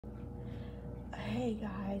Hey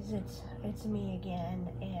guys, it's me again,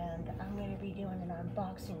 and I'm going to be doing an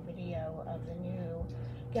unboxing video of the new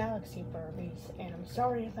Galaxy Furbies, and I'm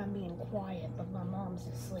sorry if I'm being quiet, but my mom's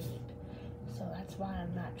asleep, so that's why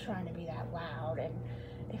I'm not trying to be that loud. And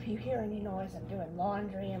if you hear any noise, I'm doing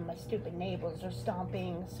laundry and my stupid neighbors are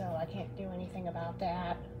stomping, so I can't do anything about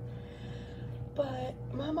that. But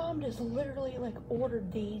my mom just literally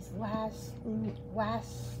ordered these last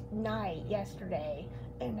night, yesterday,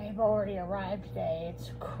 and they've already arrived today.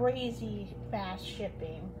 It's crazy fast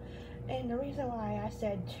shipping. And the reason why I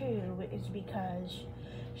said 2 is because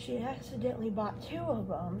she accidentally bought 2 of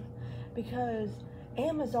them because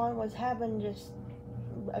Amazon was having just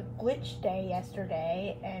a glitch day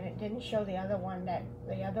yesterday, and it didn't show the other one that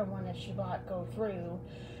she bought go through.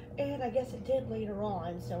 And I guess it did later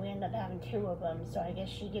on, so we ended up having 2 of them. So I guess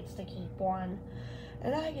she gets to keep one,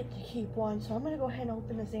 and I get to keep one. So I'm going to go ahead and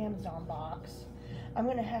open this Amazon box. I'm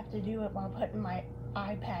going to have to do it while putting my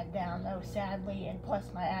iPad down, though, sadly, and plus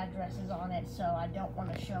my address is on it, so I don't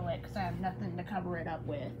want to show it because I have nothing to cover it up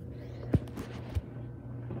with.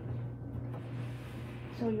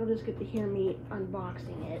 So you'll just get to hear me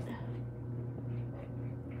unboxing it.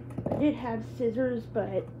 I did have scissors,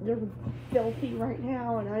 but they're filthy right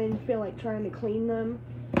now, and I didn't feel like trying to clean them.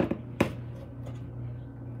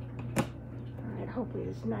 Alright, hopefully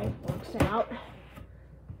this knife works out.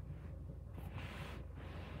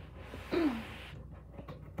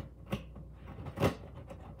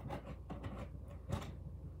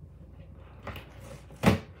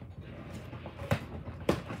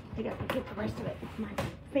 I got to get the rest of it with my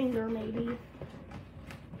finger, maybe.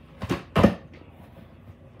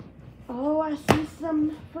 Oh, I see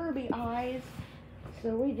some Furby eyes. So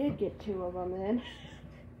we did get 2 of them then.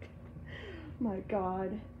 My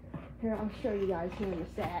God. Here, I'll show you guys here in a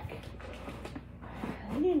sec.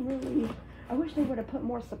 I didn't really... I wish they would have put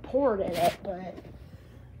more support in it, but...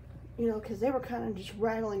 You know, because they were kind of just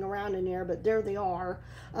rattling around in there, but there they are.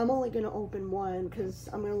 I'm only going to open one because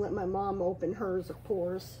I'm going to let my mom open hers, of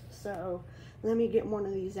course. So, let me get one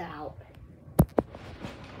of these out.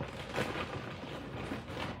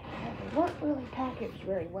 They weren't really packaged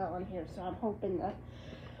very well in here, so I'm hoping the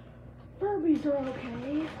Furbies are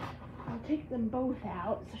okay. I'll take them both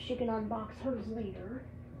out so she can unbox hers later.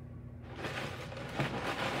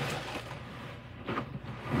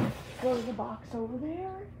 Throw the box over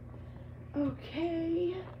there.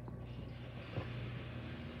 Okay.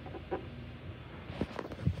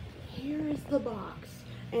 Here is the box.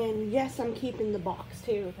 And yes, I'm keeping the box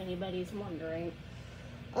too, if anybody's wondering.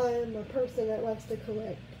 I'm a person that likes to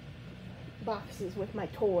collect boxes with my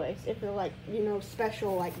toys, if they're like, you know,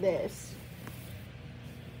 special like this.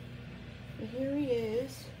 And here he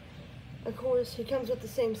is. Of course, he comes with the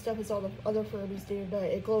same stuff as all the other Furbies do, but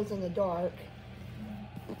it glows in the dark.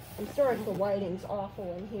 I'm sorry if the lighting's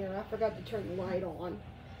awful in here. I forgot to turn the light on.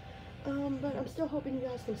 But I'm still hoping you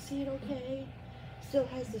guys can see it okay. Still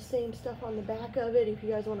has the same stuff on the back of it if you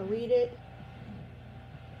guys want to read it.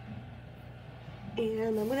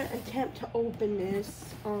 And I'm going to attempt to open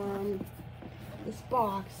this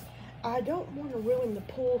box. I don't want to ruin the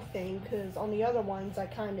pull thing because on the other ones I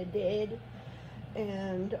kind of did.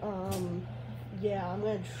 And yeah, I'm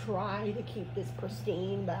going to try to keep this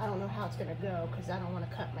pristine, but I don't know how it's going to go because I don't want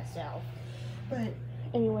to cut myself. But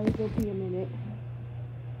anyways, it'll be a minute.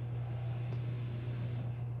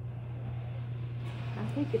 I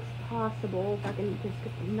think it's possible if I can just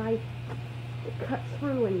get the knife to cut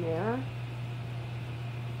through in there.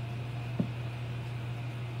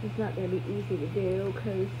 It's not going to be easy to do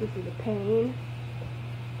because this is a pain.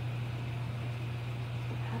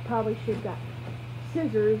 I probably should have got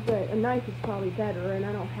scissors, but a knife is probably better, and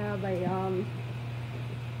I don't have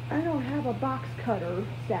a box cutter,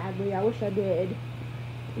 sadly. I wish I did.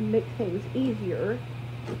 It makes things easier.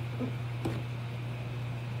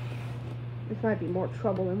 This might be more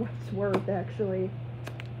trouble than what it's worth, actually.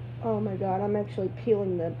 Oh my God, I'm actually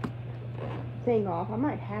peeling the thing off. I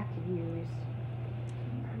might have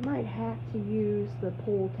to use the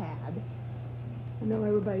pull tab. I know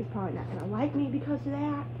everybody's probably not gonna like me because of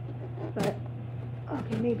that, but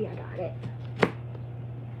okay, maybe I got it.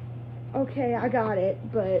 Okay, I got it,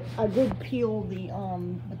 but I did peel the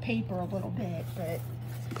paper a little bit, but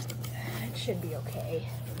it should be okay.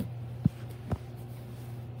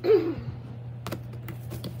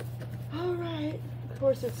 All right. Of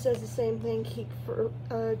course, it says the same thing.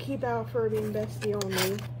 Keep out Furby and Bestie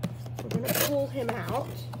only. We're gonna pull him out.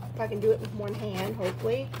 If I can do it with one hand,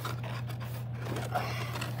 hopefully.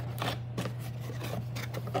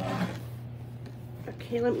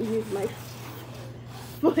 Okay, let me use my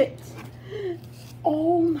foot.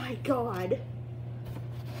 Oh my God.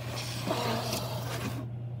 Oh.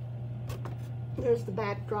 There's the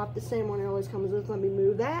backdrop, the same one it always comes with. Let me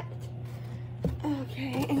move that.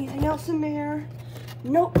 Okay, anything else in there?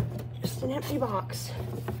 Nope, just an empty box.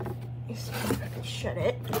 Let me see if I can shut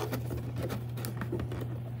it.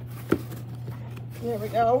 There we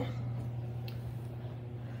go.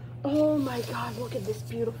 Oh my God, look at this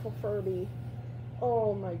beautiful Furby.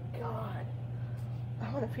 Oh my God.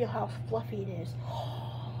 I want to feel how fluffy it is.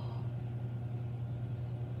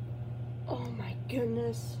 Oh my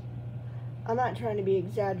goodness. I'm not trying to be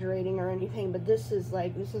exaggerating or anything, but this is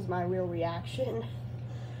my real reaction.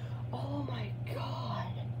 Oh my God.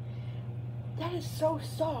 That is so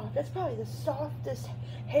soft. That's probably the softest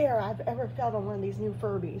hair I've ever felt on one of these new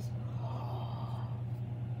Furbies.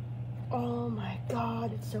 Oh my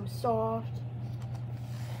God, it's so soft.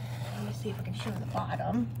 Let me see if I can show the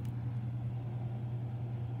bottom.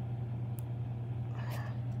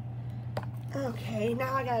 Okay,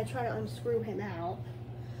 now I gotta try to unscrew him out.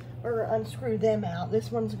 Or unscrew them out.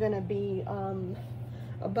 This one's gonna be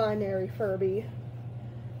a binary Furby.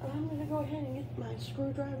 I'm gonna go ahead and get my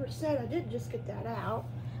screwdriver set. I did just get that out.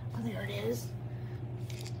 Oh, there it is.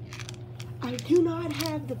 I do not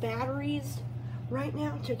have the batteries right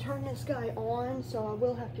now to turn this guy on, so I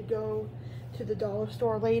will have to go to the dollar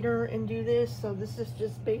store later and do this. So this is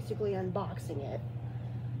just basically unboxing it.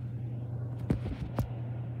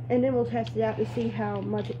 And then we'll test it out to see how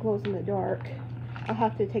much it glows in the dark. I'll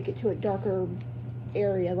have to take it to a darker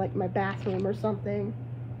area, like my bathroom or something.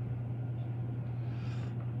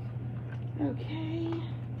 Okay.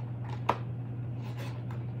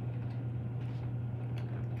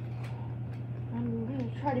 I'm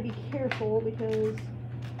going to try to be careful because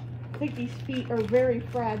I think these feet are very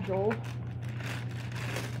fragile.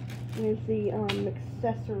 There's the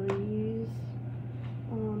accessories.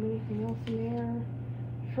 Anything else in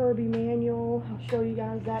there? Furby manual. I'll show you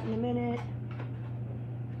guys that in a minute.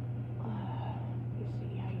 Let me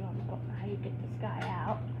see how you get this guy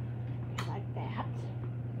out. Like that.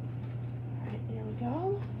 Alright, there we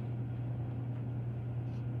go.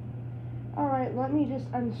 Alright, let me just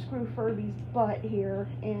unscrew Furby's butt here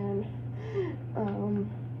and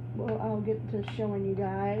well, I'll get to showing you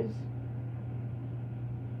guys.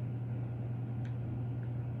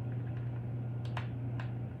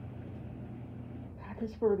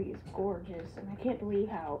 This Furby is gorgeous, and I can't believe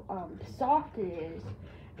how soft it is.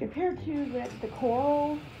 Compared to the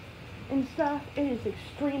coral and stuff, it is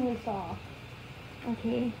extremely soft.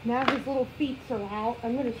 Okay, now his little feet are out.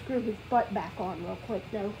 I'm going to screw his butt back on real quick,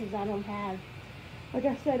 though, because I don't have, like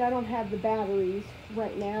I said, I don't have the batteries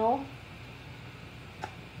right now.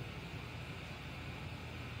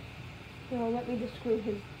 So let me just screw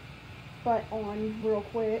his butt on real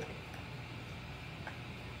quick.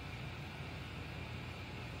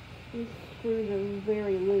 These screws are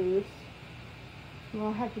very loose. Well,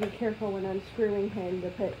 I'll have to be careful when unscrewing him to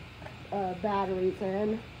put batteries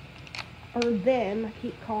in. Or them. I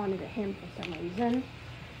keep calling it a him for some reason.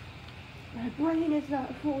 My brain is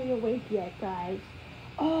not fully awake yet, guys.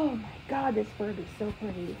 Oh my God, this Furby is so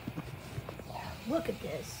pretty. Look at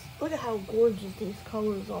this. Look at how gorgeous these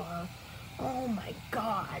colors are. Oh my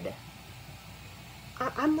God.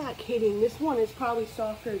 I'm not kidding. This one is probably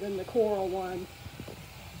softer than the coral one.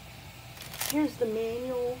 Here's the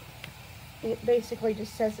manual. It basically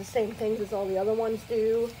just says the same things as all the other ones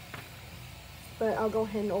do. But I'll go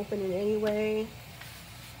ahead and open it anyway.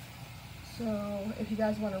 So if you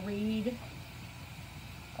guys want to read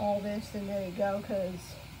all this, then there you go,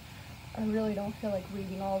 because I really don't feel like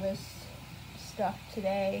reading all this stuff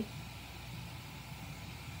today.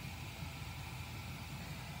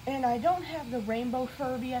 And I don't have the rainbow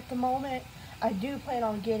Furby at the moment. I do plan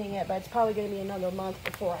on getting it, but it's probably going to be another month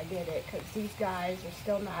before I get it, because these guys are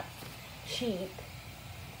still not cheap.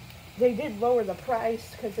 They did lower the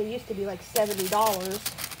price, because they used to be like $70.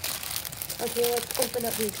 Okay, let's open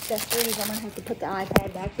up the accessories. I'm going to have to put the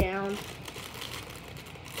iPad back down.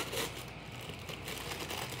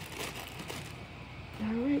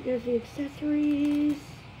 Alright, there's the accessories.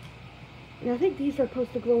 And I think these are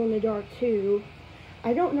supposed to glow in the dark too.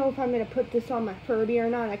 I don't know if I'm going to put this on my Furby or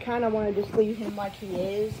not. I kind of want to just leave him like he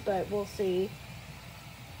is, but we'll see.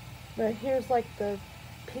 But here's like the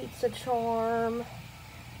pizza charm,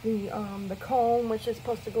 the comb, which is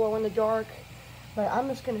supposed to glow in the dark. But I'm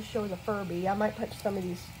just going to show the Furby. I might put some of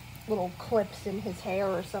these little clips in his hair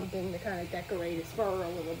or something to kind of decorate his fur a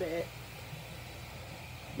little bit.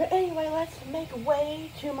 But anyway, let's make way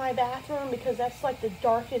to my bathroom, because that's like the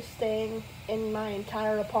darkest thing in my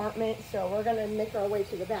entire apartment. So we're going to make our way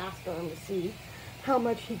to the bathroom to see how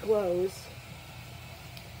much he glows.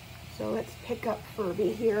 So let's pick up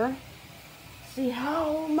Furby here. See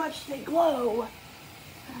how much they glow.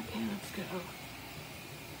 Okay, let's go.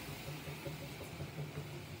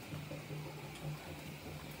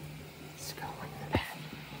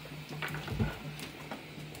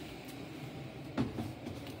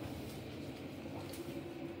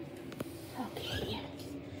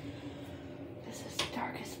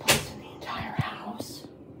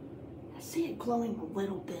 glowing a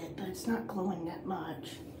little bit, but it's not glowing that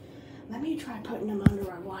much. Let me try putting him under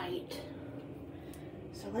a light.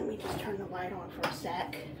 So let me just turn the light on for a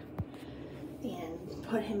sec and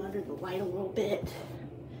put him under the light a little bit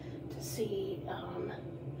to see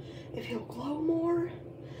if he'll glow more.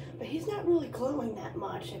 But he's not really glowing that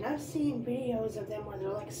much, and I've seen videos of them where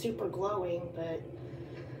they're like super glowing, but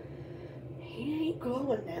he ain't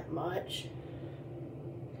glowing that much.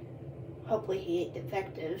 Hopefully he ain't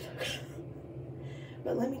defective.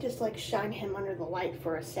 But let me just like shine him under the light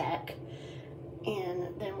for a sec,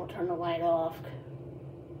 and then we'll turn the light off.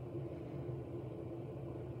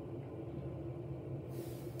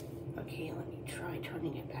 Okay, let me try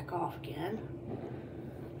turning it back off again.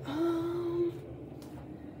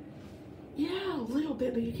 Yeah, a little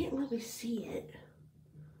bit, but you can't really see it.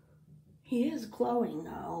 He is glowing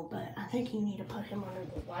though, but I think you need to put him under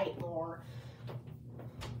the light more.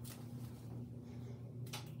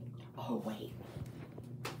 Oh wait.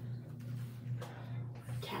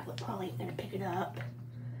 Tablet probably ain't gonna pick it up.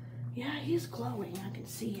 Yeah, he's glowing, I can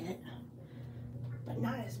see it. But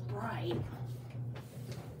not as bright.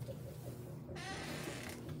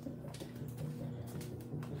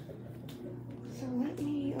 So let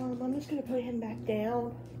me, I'm just gonna put him back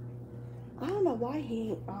down. I don't know why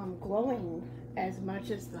he ain't glowing as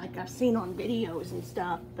much as like I've seen on videos and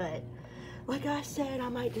stuff, but like I said, I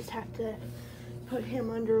might just have to put him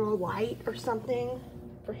under a light or something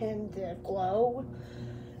for him to glow.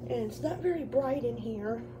 And it's not very bright in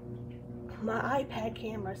here. My iPad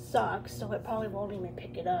camera sucks, so it probably won't even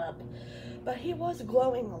pick it up. But he was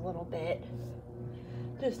glowing a little bit.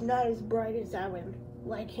 Just not as bright as I would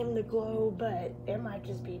like him to glow, but it might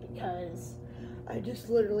just be because I just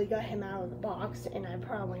literally got him out of the box and I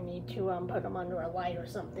probably need to put him under a light or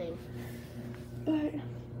something. But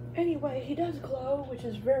anyway, he does glow, which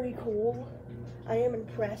is very cool. I am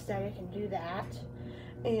impressed that I can do that.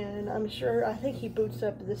 And I'm sure, I think he boots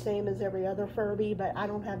up the same as every other Furby, but I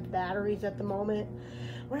don't have the batteries at the moment.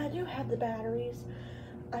 When I do have the batteries,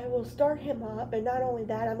 I will start him up, and not only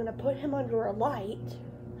that, I'm going to put him under a light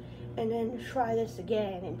and then try this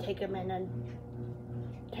again and take him in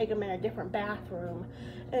a different bathroom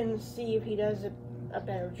and see if he does a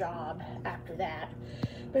better job after that.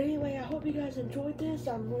 But anyway, I hope you guys enjoyed this.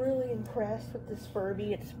 I'm really impressed with this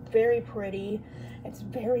Furby. It's very pretty, it's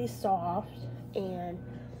very soft, and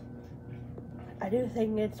I do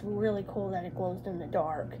think it's really cool that it glows in the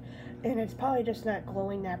dark. And it's probably just not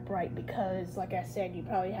glowing that bright because, like I said, you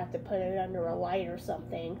probably have to put it under a light or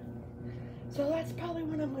something. So that's probably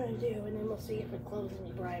what I'm going to do, and then we'll see if it glows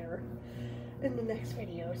any brighter in the next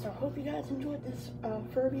video. So I hope you guys enjoyed this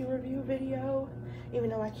Furby review video, even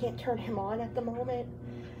though I can't turn him on at the moment.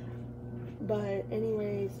 But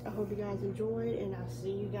anyways, I hope you guys enjoyed, and I'll see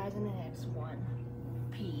you guys in the next one.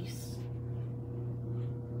 Peace.